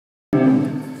I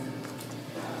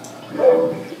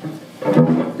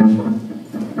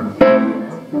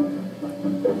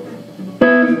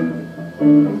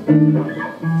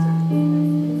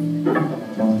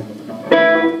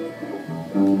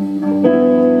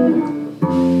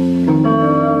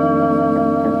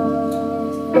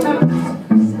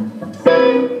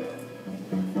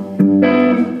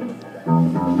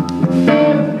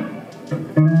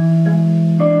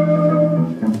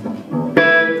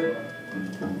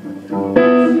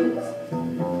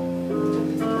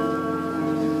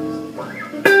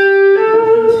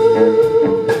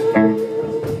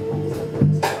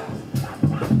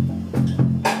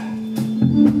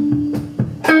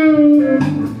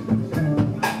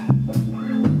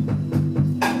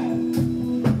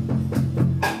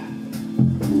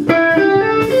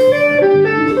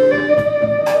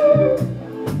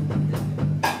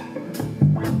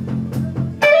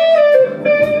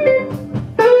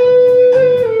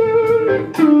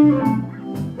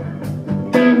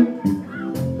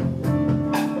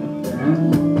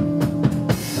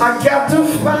got to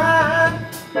find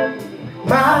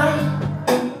my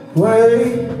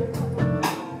way.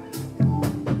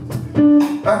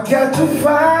 I got to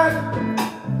find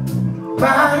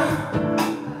my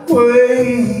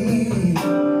way.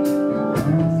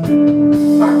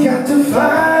 I got to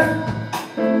find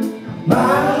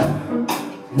my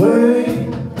way.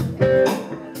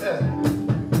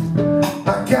 I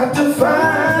got to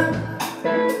find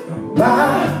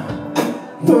my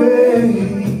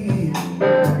way.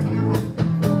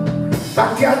 I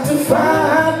got to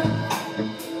find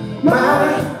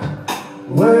my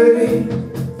way.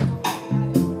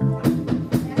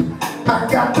 I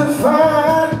got to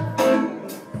find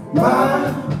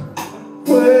my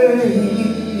way.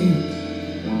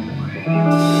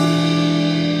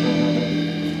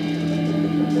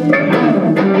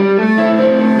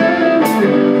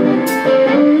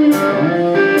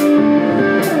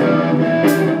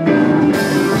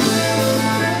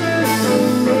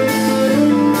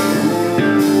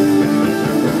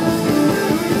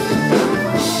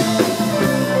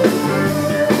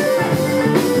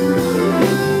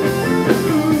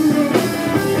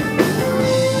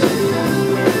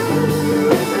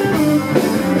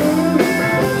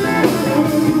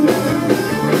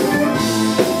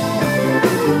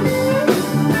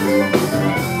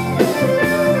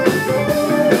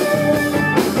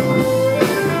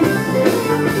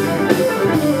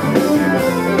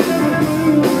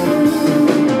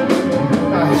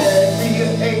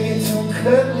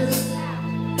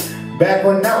 Back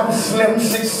when I was slim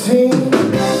 16, no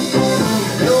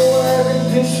air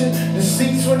conditioning, the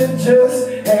seats when it just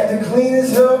had the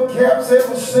cleanest hubcaps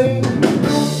ever seen. You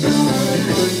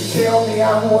couldn't tell me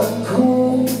I wasn't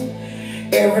cool.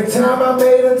 Every time I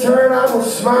made a turn I would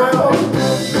smile.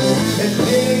 And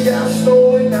then it got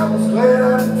stolen, I was glad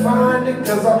I didn't find it,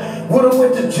 cause I would've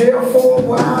went to jail for a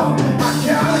while. I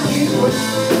gotta keep it.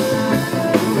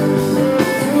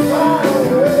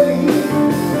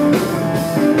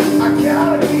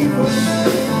 Gotta keep pushing.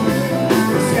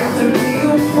 It's got to be a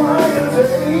quiet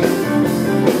day.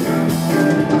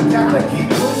 I gotta keep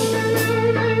pushing.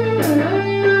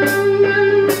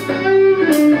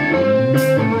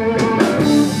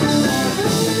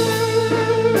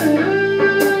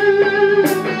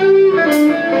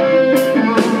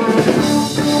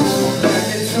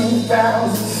 Back in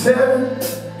 2007,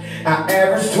 I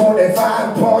averaged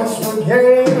 25 points per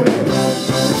game.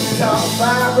 Top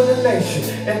 5 in the nation,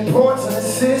 and points and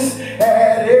assists,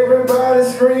 had everybody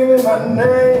screaming my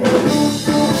name.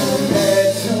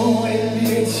 Had 2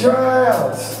 NBA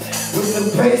tryouts with the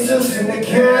Pacers and the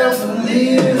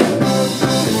Cavaliers.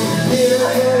 Then I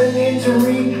had an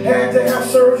injury, had to have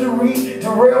surgery,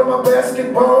 derailed my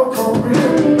basketball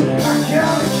career. I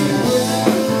gotta keep pushing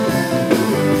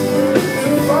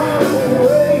to find a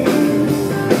way.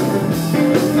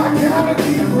 I gotta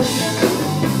keep pushing.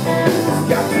 It's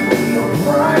got to be a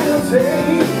brighter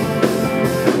day.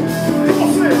 Come on,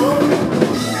 say, huh?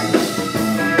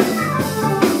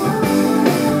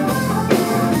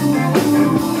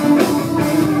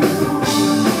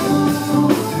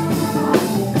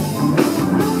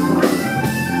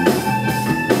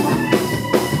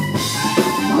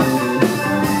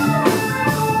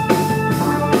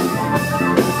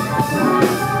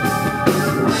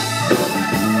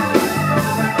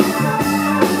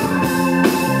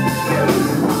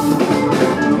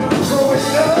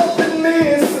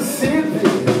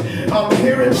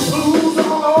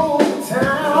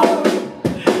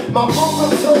 My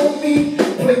mama told me,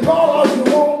 play ball all you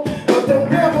want, but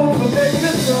don't never let the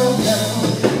sun down.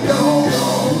 Go,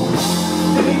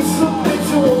 then he slipped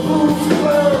into a blues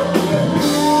club.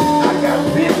 I got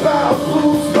bit by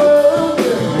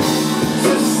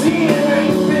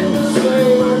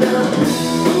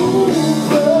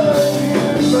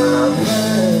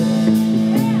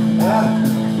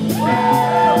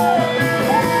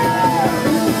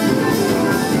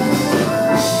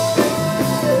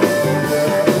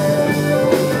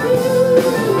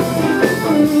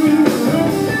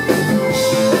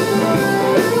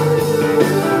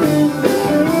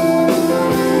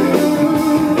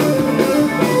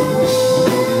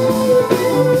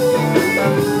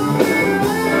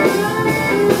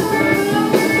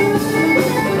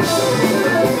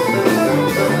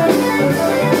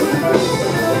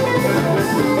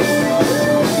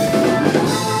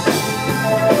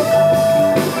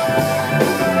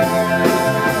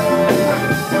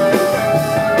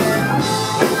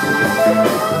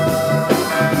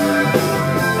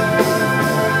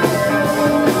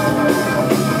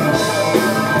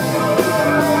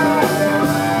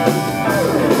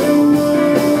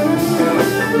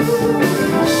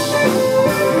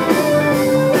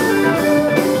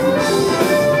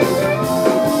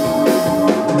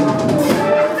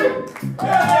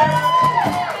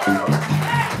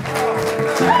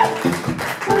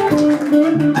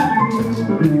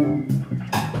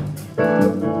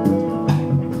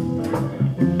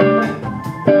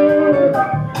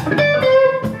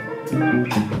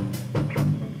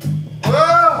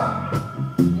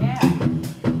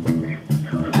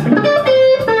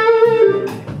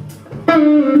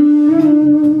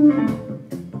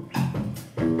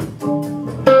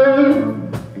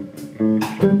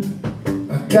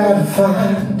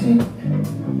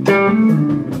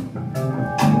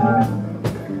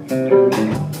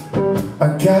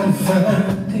gotta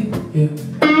find it, yeah.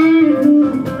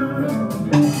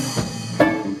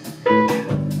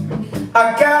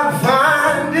 I gotta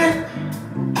find it.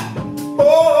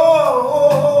 Oh,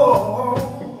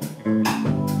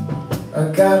 I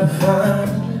gotta find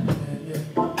it.